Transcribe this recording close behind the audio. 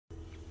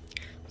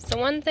So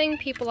one thing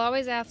people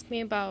always ask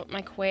me about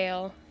my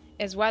quail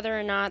is whether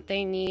or not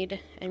they need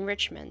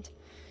enrichment.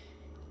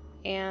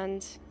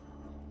 And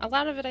a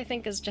lot of it I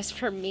think is just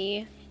for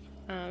me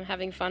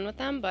having fun with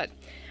them, but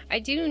I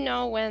do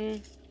know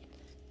when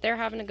they're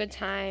having a good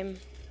time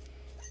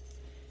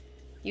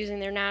using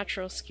their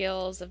natural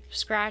skills of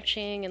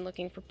scratching and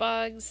looking for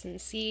bugs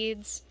and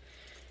seeds.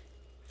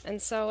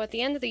 And so at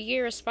the end of the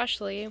year,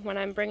 especially when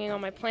I'm bringing all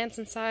my plants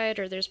inside,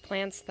 or there's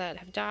plants that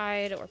have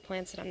died or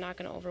plants that I'm not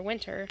going to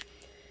overwinter,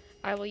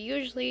 I will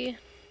usually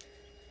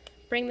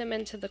bring them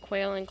into the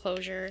quail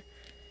enclosure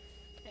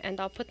and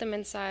I'll put them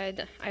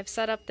inside. I've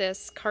set up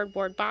this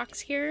cardboard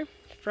box here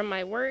from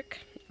my work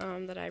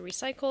that I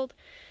recycled,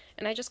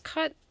 and I just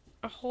cut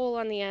a hole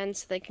on the end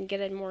so they can get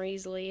in more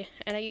easily,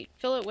 and I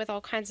fill it with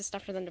all kinds of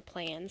stuff for them to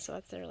play in, so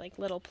that's their like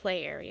little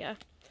play area.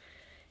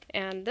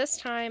 And this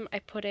time I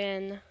put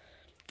in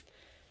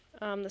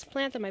this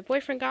plant that my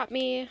boyfriend got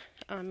me.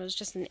 It was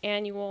just an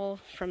annual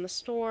from the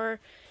store,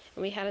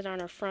 and we had it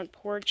on our front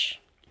porch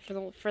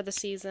for the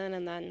season,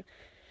 and then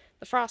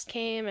the frost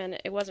came and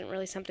it wasn't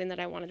really something that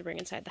I wanted to bring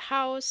inside the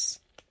house.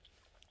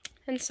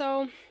 And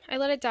so I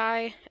let it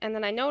die, and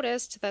then I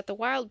noticed that the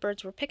wild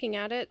birds were picking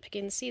at it,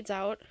 picking the seeds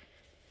out.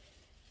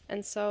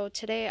 And so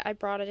today I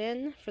brought it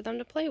in for them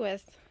to play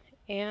with,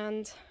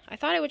 and I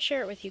thought I would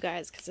share it with you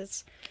guys because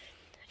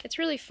it's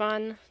really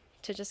fun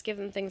to just give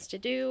them things to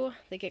do.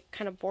 They get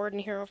kind of bored in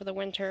here over the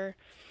winter.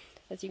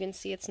 As you can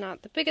see, it's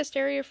not the biggest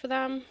area for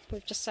them.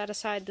 We've just set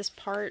aside this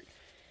part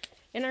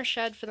in our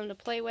shed for them to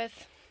play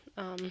with.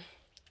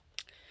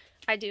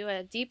 I do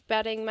a deep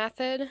bedding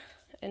method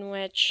in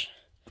which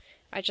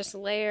I just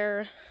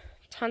layer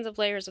tons of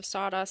layers of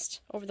sawdust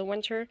over the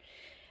winter,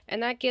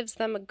 and that gives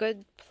them a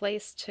good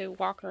place to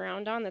walk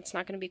around on that's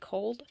not going to be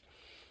cold.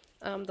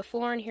 The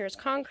floor in here is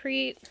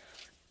concrete,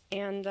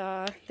 and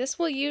this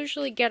will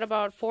usually get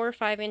about 4 or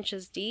 5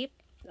 inches deep,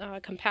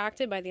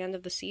 compacted by the end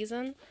of the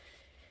season.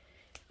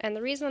 And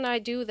the reason I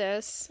do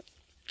this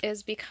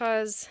is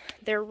because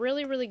they're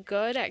really, really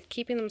good at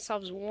keeping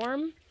themselves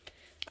warm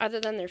other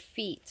than their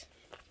feet.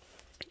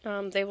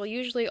 They will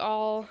usually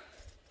all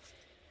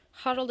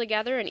huddle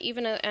together,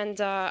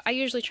 and I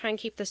usually try and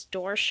keep this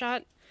door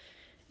shut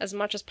as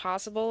much as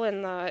possible,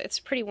 and it's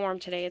pretty warm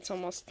today. It's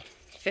almost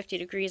 50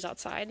 degrees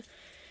outside.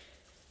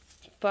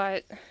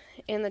 But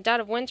in the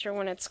dead of winter,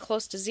 when it's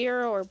close to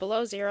 0 or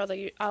below 0,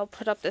 I'll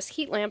put up this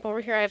heat lamp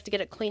over here. I have to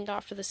get it cleaned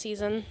off for the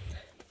season.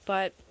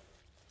 But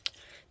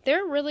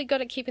they're really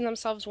good at keeping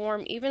themselves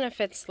warm, even if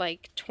it's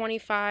like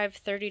 25,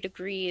 30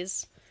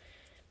 degrees,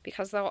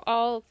 because they'll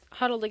all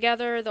huddle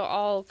together, they'll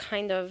all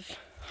kind of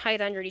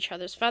hide under each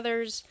other's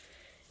feathers,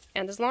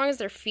 and as long as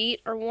their feet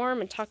are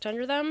warm and tucked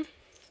under them,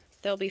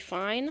 they'll be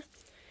fine.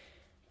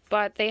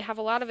 But they have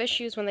a lot of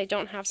issues when they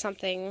don't have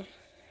something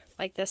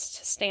like this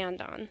to stand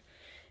on.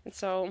 And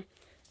so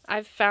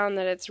I've found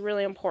that it's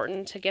really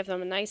important to give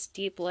them a nice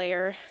deep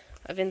layer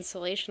of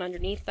insulation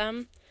underneath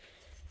them.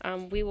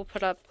 We will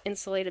put up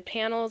insulated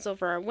panels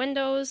over our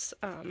windows.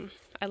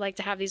 I like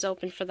to have these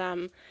open for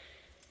them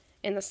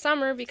in the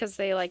summer because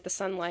they like the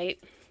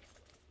sunlight.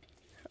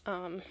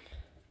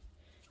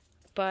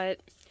 But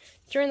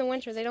during the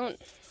winter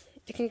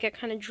it can get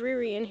kind of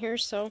dreary in here,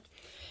 so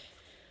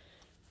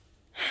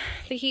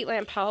the heat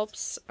lamp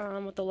helps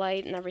with the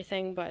light and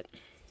everything. But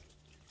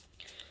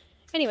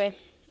anyway,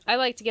 I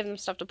like to give them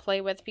stuff to play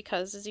with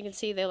because, as you can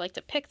see, they like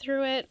to pick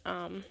through it.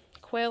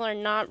 Quail are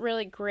not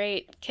really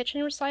great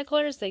kitchen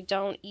recyclers. They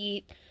don't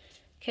eat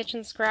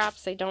kitchen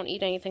scraps. They don't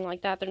eat anything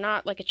like that. They're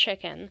not like a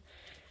chicken.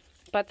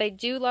 But they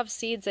do love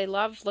seeds. They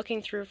love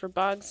looking through for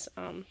bugs.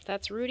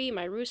 That's Rudy,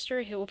 my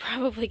rooster. He will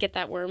probably get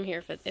that worm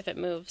here if it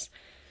moves.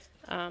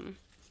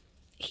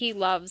 He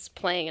loves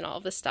playing in all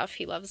of this stuff.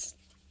 He loves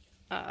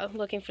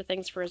looking for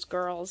things for his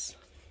girls.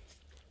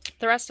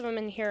 The rest of them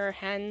in here are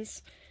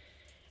hens.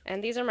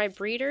 And these are my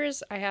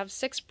breeders. I have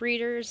 6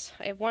 breeders.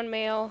 I have 1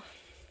 male.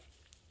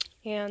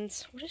 And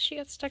what does she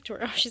got stuck to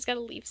her? Oh, she's got a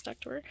leaf stuck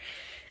to her.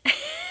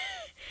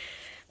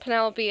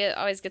 Penelope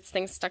always gets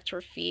things stuck to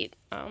her feet.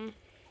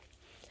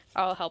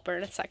 I'll help her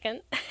in a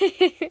second.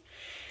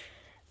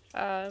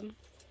 But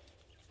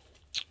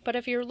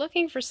if you're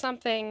looking for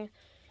something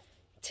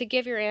to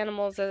give your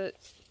animals, a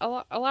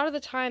lot of the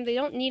time they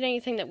don't need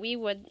anything that we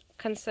would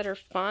consider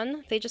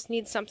fun. They just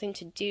need something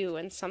to do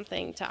and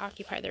something to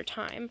occupy their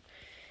time.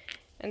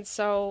 And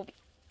so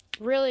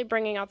really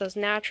bringing out those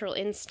natural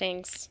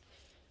instincts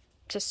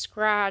to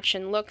scratch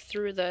and look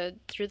through the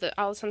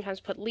I'll sometimes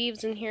put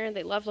leaves in here.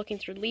 They love looking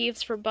through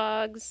leaves for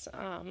bugs.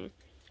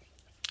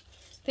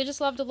 They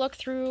just love to look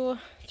through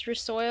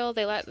soil.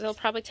 They'll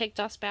probably take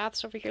dust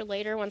baths over here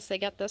later once they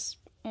get this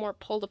more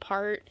pulled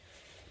apart.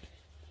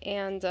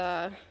 And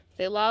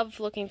they love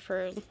looking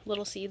for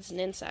little seeds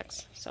and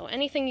insects. So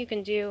anything you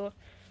can do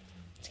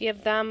to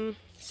give them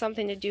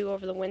something to do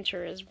over the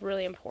winter is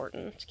really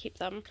important to keep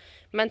them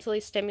mentally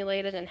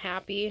stimulated and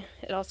happy.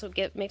 It also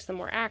makes them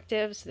more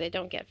active so they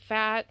don't get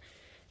fat,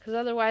 because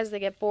otherwise they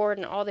get bored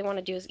and all they want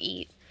to do is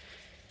eat.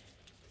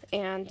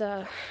 And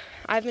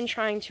I've been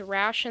trying to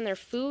ration their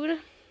food.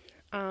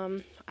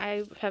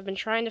 I have been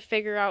trying to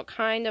figure out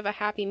kind of a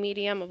happy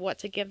medium of what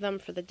to give them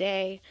for the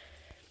day,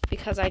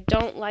 because I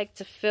don't like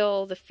to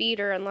fill the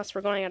feeder unless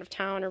we're going out of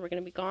town or we're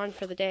going to be gone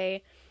for the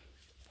day.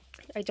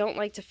 I don't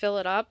like to fill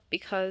it up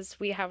because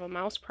we have a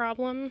mouse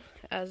problem,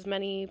 as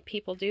many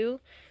people do.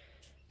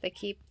 They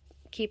keep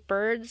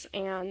birds,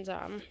 and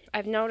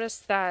I've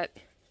noticed that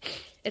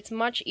it's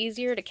much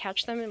easier to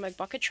catch them in my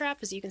bucket trap.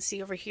 As you can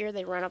see over here,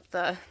 they run up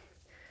the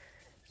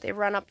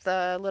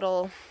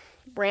little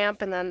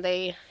ramp, and then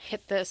they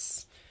hit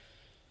this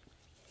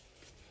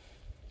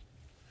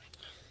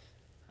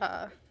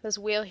this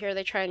wheel here.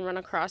 They try and run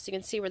across. You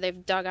can see where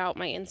they've dug out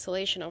my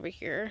insulation over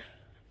here.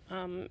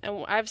 And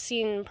I've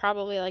seen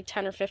probably like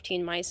 10 or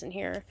 15 mice in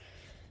here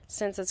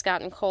since it's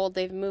gotten cold.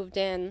 They've moved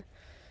in,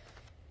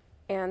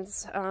 and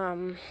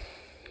so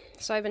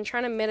I've been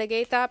trying to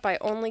mitigate that by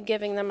only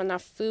giving them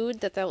enough food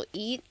that they'll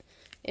eat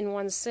in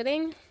one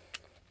sitting.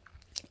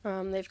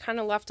 They've kind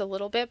of left a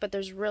little bit, but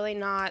there's really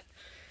not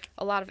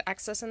a lot of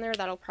excess in there.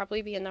 That'll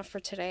probably be enough for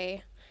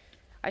today.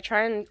 I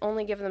try and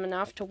only give them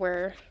enough to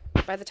where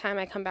by the time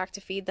I come back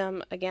to feed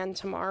them again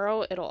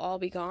tomorrow, it'll all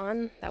be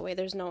gone. That way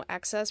there's no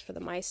excess for the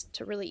mice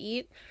to really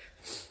eat.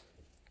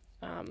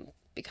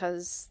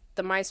 Because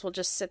the mice will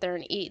just sit there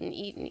and eat and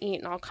eat and eat,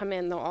 and I'll come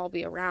in, they'll all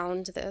be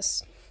around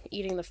this,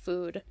 eating the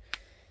food.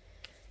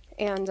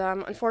 And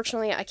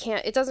unfortunately, I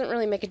can't, it doesn't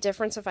really make a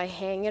difference if I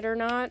hang it or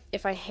not.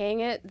 If I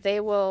hang it, they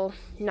will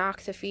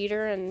knock the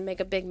feeder and make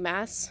a big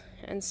mess.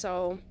 And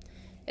so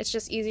it's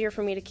just easier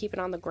for me to keep it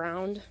on the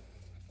ground.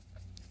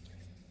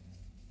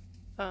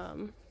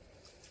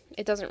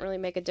 It doesn't really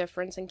make a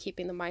difference in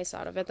keeping the mice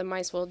out of it. The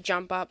mice will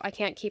jump up. I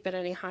can't keep it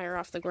any higher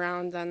off the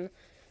ground than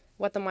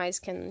what the mice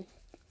can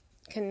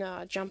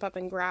jump up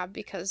and grab,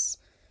 because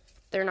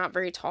they're not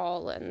very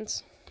tall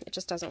and it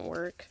just doesn't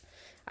work.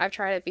 I've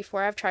tried it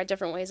before. I've tried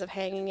different ways of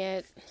hanging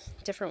it,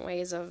 different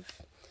ways of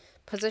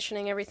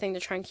positioning everything to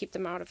try and keep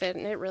them out of it,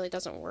 and it really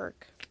doesn't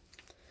work.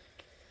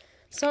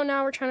 So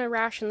now we're trying to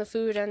ration the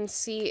food and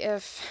see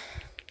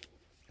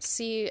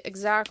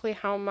exactly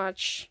how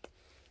much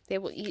they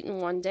will eat in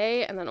one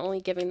day, and then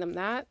only giving them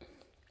that.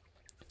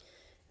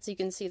 So you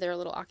can see they're a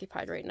little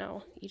occupied right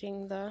now,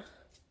 eating the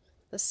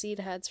seed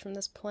heads from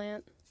this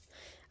plant.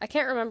 I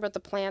can't remember what the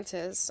plant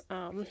is.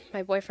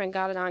 My boyfriend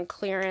got it on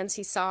clearance.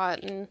 He saw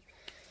it and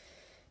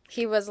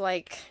he was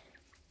like,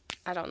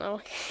 I don't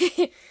know.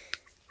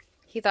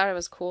 He thought it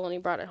was cool and he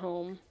brought it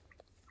home.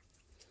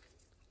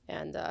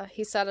 And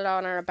he set it out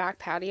on our back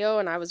patio,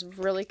 and I was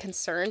really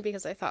concerned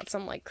because I thought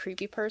some like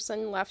creepy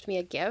person left me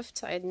a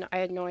gift. I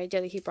had no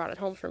idea that he brought it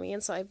home for me,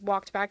 and so I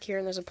walked back here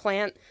and there's a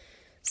plant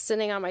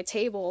sitting on my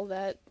table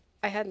that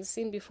I hadn't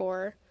seen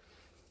before,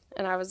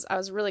 and I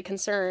was really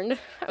concerned.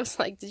 I was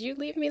like, did you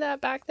leave me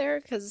that back there?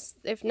 Because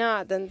if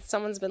not, then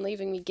someone's been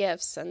leaving me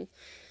gifts, and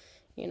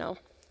you know,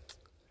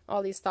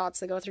 all these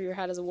thoughts that go through your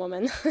head as a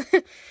woman.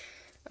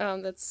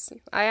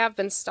 I have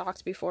been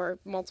stalked before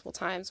multiple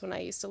times when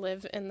I used to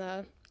live in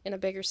a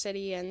bigger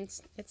city, and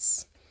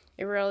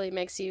it really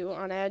makes you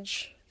on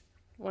edge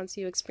once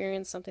you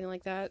experience something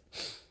like that.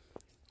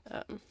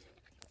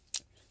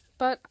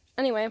 But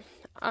anyway,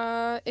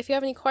 if you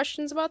have any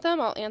questions about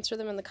them, I'll answer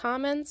them in the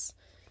comments,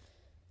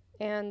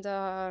 and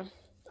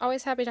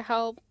always happy to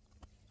help.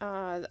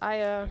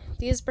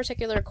 These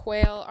particular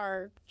quail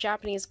are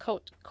Japanese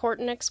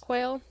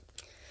Quail.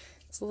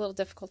 It's a little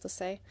difficult to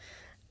say,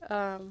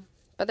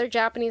 but they're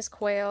Japanese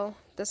quail.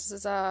 This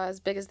is as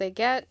big as they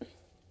get.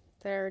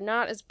 They're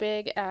not as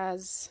big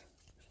as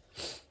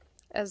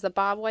the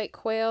bobwhite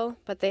quail,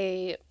 but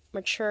they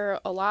mature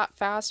a lot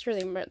faster.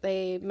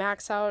 They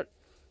max out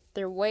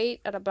their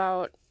weight at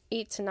about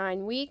 8 to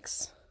 9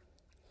 weeks,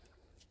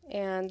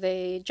 and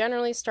they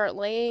generally start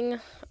laying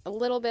a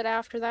little bit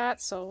after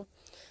that, so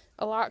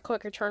a lot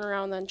quicker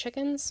turnaround than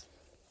chickens.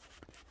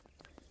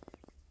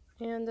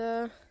 And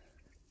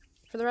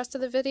for the rest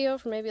of the video,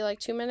 for maybe like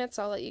 2 minutes,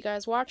 I'll let you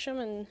guys watch them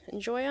and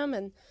enjoy them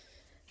and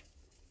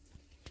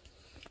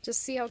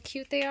just see how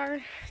cute they are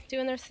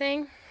doing their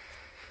thing.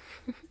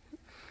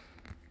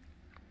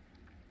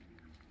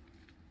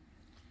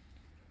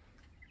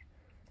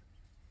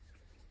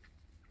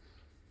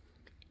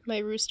 My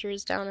rooster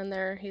is down in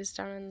there. He's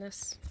down in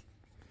this.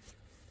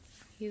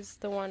 He's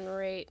the one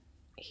right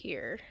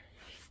here.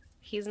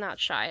 He's not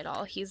shy at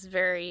all. He's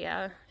very,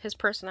 his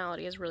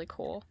personality is really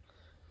cool.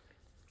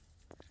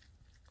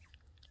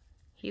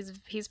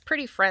 He's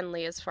pretty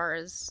friendly as far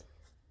as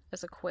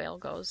a quail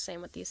goes.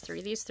 Same with these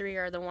three. These three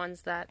are the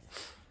ones that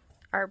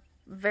are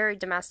very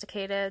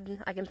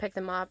domesticated. I can pick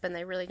them up and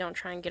they really don't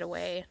try and get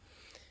away.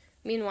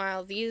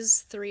 Meanwhile,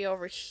 these three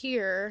over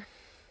here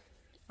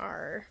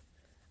are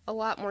a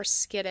lot more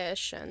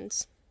skittish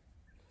and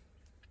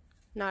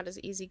not as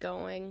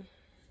easygoing.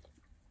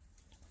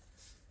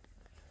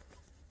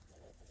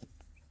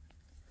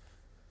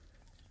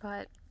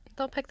 But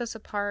they'll pick this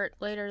apart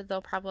later.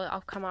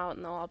 I'll come out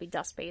and they'll all be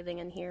dust bathing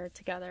in here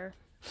together.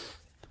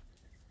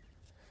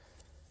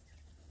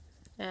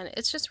 And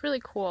it's just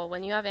really cool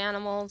when you have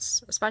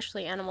animals,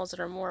 especially animals that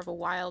are more of a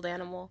wild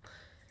animal.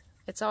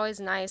 It's always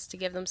nice to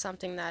give them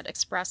something that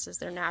expresses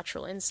their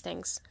natural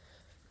instincts.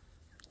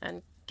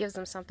 and gives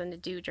them something to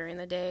do during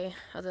the day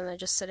other than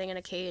just sitting in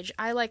a cage.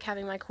 I like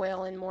having my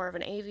quail in more of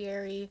an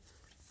aviary,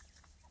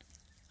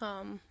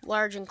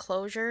 large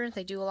enclosure.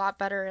 They do a lot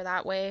better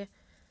that way,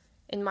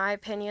 in my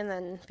opinion,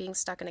 than being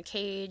stuck in a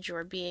cage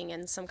or being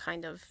in some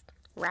kind of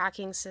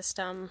racking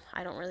system.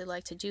 I don't really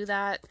like to do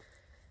that.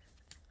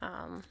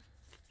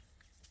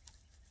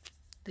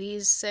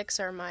 These 6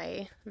 are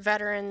my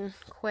veteran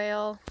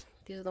quail.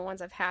 These are the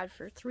ones I've had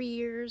for 3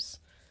 years,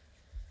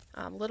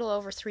 a little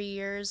over 3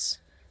 years.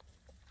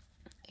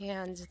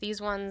 And these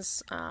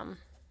ones,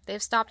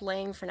 they've stopped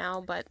laying for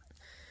now, but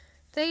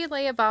they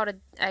lay about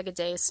an egg a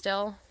day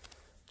still.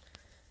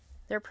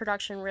 Their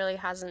production really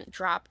hasn't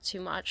dropped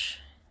too much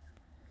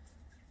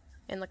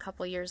in the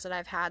couple years that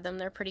I've had them.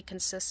 They're pretty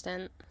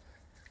consistent.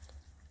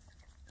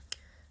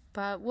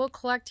 But we'll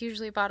collect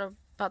usually about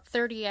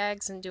 30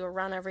 eggs and do a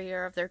run every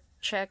year of their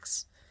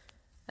chicks,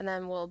 and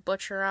then we'll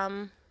butcher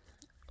them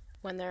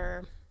when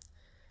they're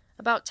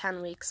about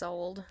 10 weeks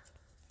old.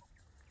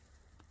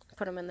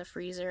 Put them in the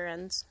freezer,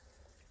 and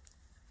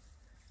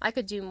I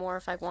could do more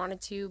if I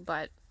wanted to,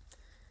 but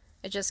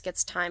it just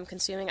gets time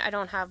consuming. I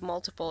don't have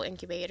multiple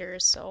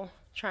incubators, so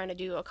trying to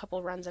do a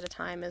couple runs at a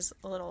time is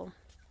a little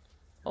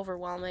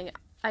overwhelming.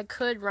 I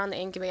could run the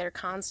incubator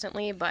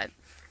constantly, but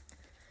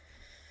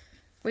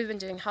we've been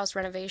doing house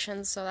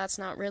renovations, so that's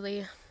not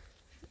really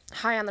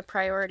high on the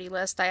priority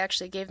list. I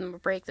actually gave them a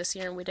break this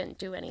year, and we didn't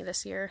do any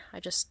this year. I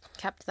just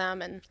kept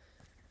them and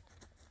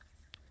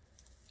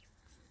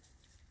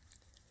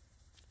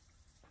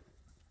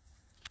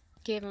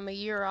gave them a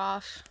year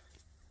off.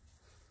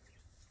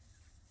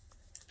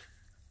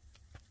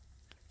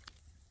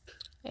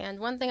 And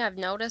one thing I've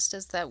noticed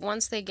is that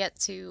once they get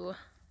to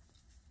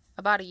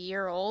about a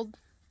year old,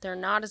 they're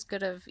not as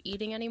good of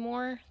eating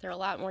anymore. They're a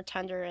lot more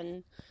tender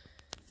and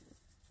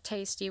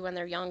tasty when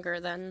they're younger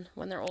than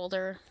when they're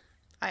older.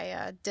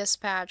 I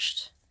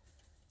dispatched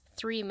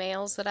 3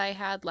 males that I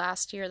had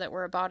last year that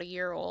were about a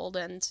year old,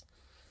 and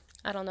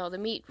I don't know, the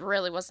meat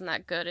really wasn't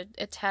that good.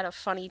 It had a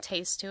funny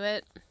taste to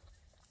it,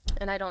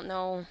 and I don't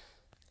know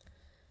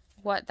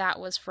what that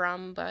was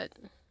from, but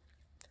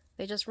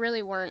they just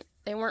really weren't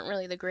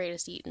really the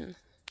greatest eating.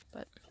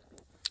 But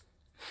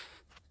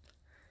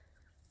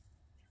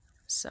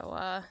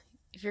so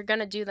if you're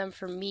gonna do them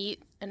for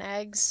meat and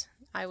eggs,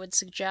 I would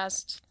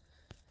suggest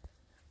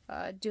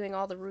doing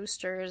all the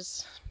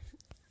roosters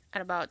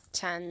at about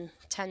 10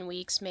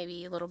 weeks,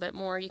 maybe a little bit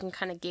more. You can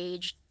kind of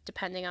gauge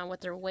depending on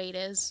what their weight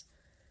is,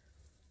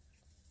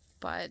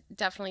 but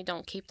definitely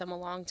don't keep them a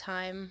long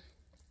time.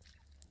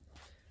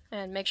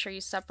 And make sure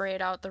you separate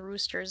out the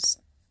roosters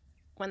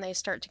when they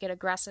start to get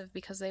aggressive,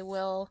 because they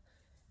will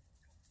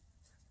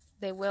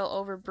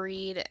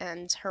overbreed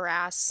and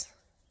harass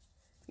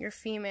your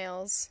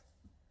females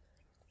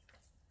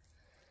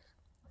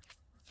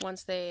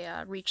once they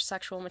reach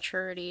sexual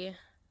maturity.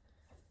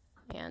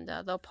 And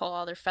they'll pull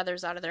all their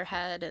feathers out of their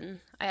head. And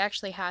I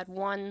actually had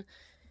one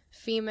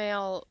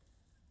female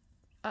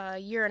a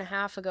year and a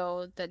half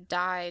ago that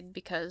died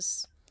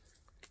because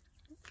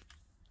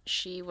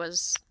she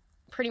was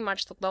pretty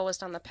much the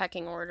lowest on the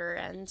pecking order,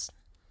 and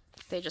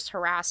they just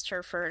harassed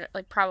her for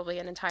like probably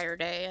an entire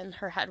day, and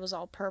her head was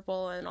all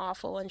purple and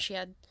awful, and she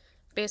had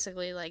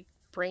basically like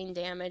brain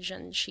damage,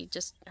 and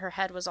her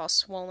head was all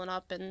swollen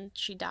up, and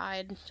she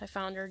died. I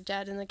found her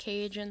dead in the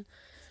cage, and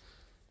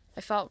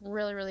I felt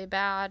really, really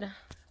bad.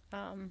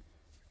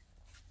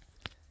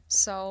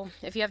 So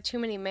if you have too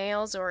many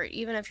males, or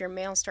even if your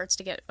male starts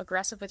to get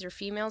aggressive with your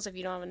females, if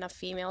you don't have enough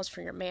females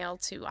for your male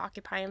to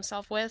occupy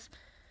himself with,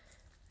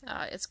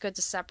 it's good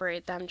to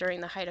separate them during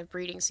the height of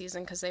breeding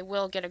season, because they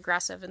will get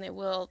aggressive and they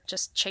will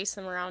just chase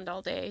them around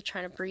all day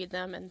trying to breed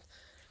them, and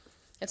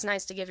it's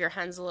nice to give your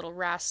hens a little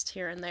rest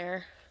here and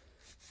there.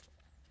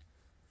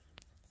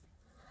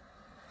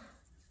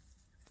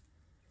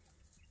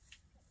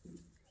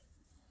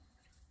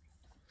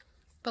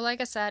 But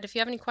like I said, if you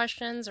have any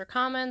questions or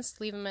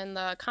comments, leave them in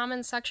the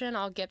comments section.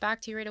 I'll get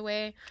back to you right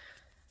away.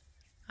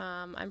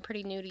 I'm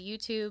pretty new to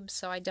YouTube,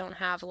 so I don't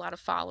have a lot of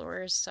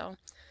followers, so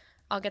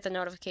I'll get the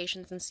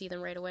notifications and see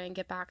them right away and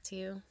get back to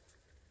you.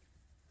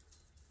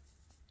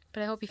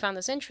 But I hope you found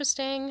this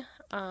interesting,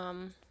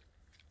 and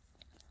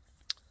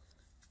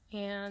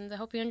I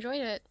hope you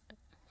enjoyed it,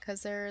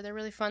 because they're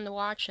really fun to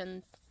watch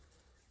and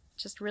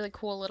just a really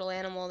cool little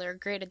animal. They're a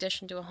great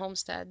addition to a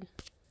homestead.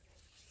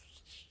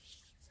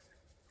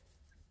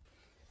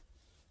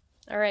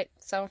 Alright,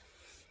 so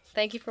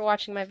thank you for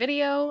watching my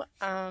video.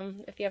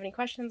 If you have any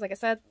questions, like I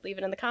said, leave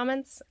it in the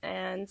comments,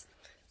 and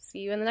see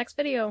you in the next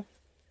video.